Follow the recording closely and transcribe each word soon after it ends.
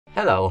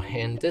Hello,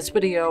 in this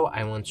video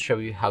I want to show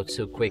you how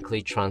to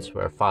quickly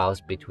transfer files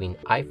between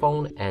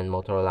iPhone and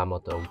Motorola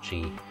Moto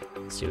G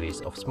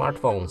series of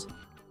smartphones.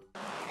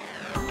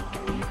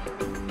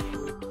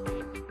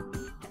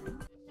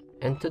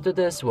 And to do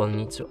this, we'll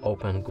need to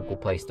open Google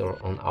Play Store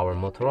on our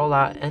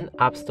Motorola and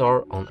App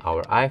Store on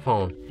our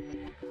iPhone.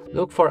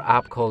 Look for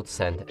app called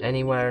Send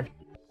Anywhere.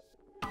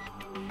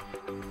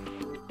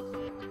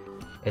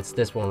 It's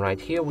this one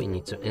right here. We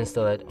need to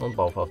install it on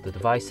both of the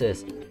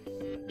devices.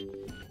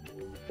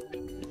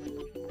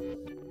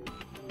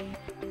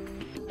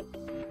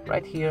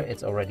 Right here,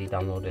 it's already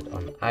downloaded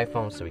on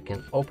iPhone, so we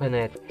can open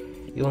it.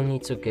 You will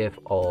need to give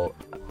all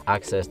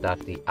access that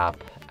the app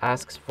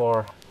asks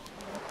for.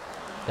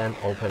 Then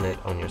open it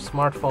on your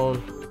smartphone.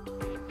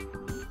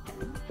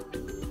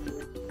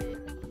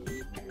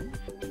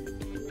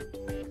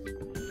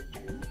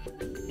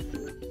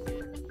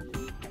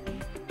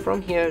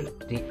 From here,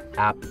 the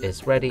app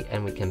is ready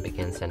and we can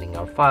begin sending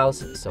our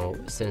files. So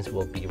since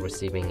we'll be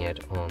receiving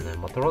it on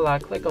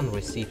Motorola, click on the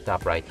Receive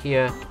tab right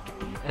here.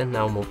 And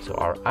now move to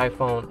our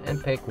iPhone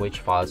and pick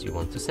which files you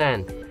want to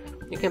send.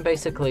 You can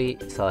basically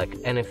select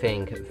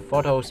anything: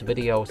 photos,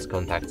 videos,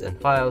 contacts and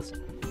files.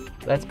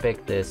 Let's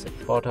pick this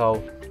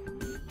photo.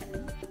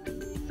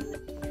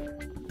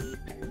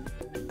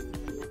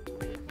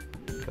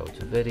 Go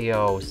to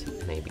videos,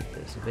 maybe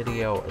this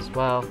video as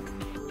well.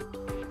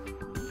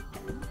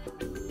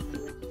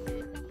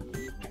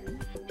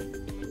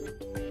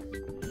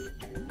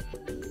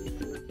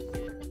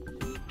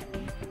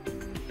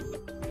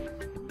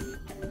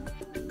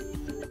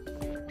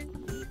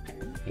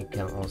 You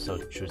can also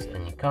choose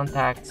any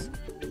contacts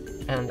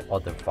and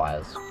other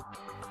files.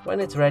 When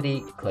it's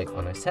ready, click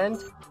on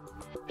Send.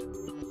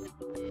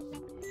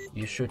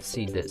 You should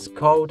see this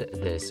code,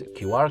 this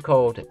QR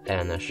code,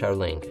 and a share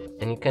link.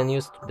 And you can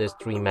use these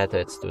three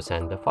methods to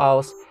send the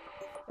files.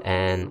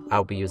 And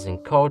I'll be using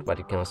code, but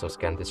you can also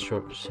scan this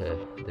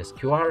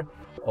QR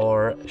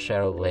or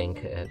share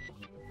link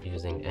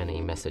using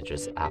any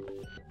messages app.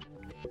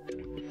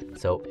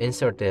 So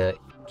insert the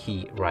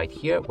key right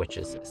here, which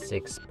is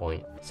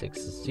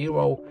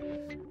 6.60,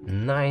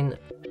 9,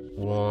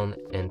 1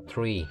 and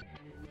 3.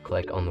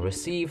 Click on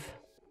Receive.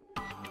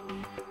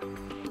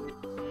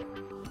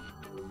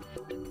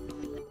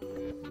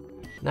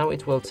 Now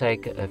it will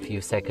take a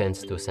few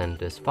seconds to send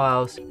these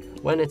files.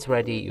 When it's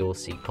ready, you'll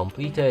see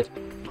completed.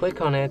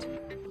 Click on it,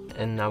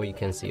 and now you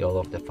can see all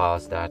of the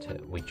files that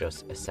we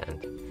just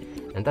sent.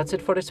 And that's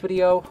it for this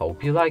video.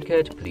 Hope you like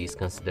it. Please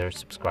consider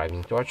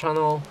subscribing to our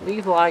channel,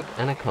 leave a like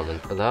and a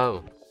comment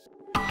below.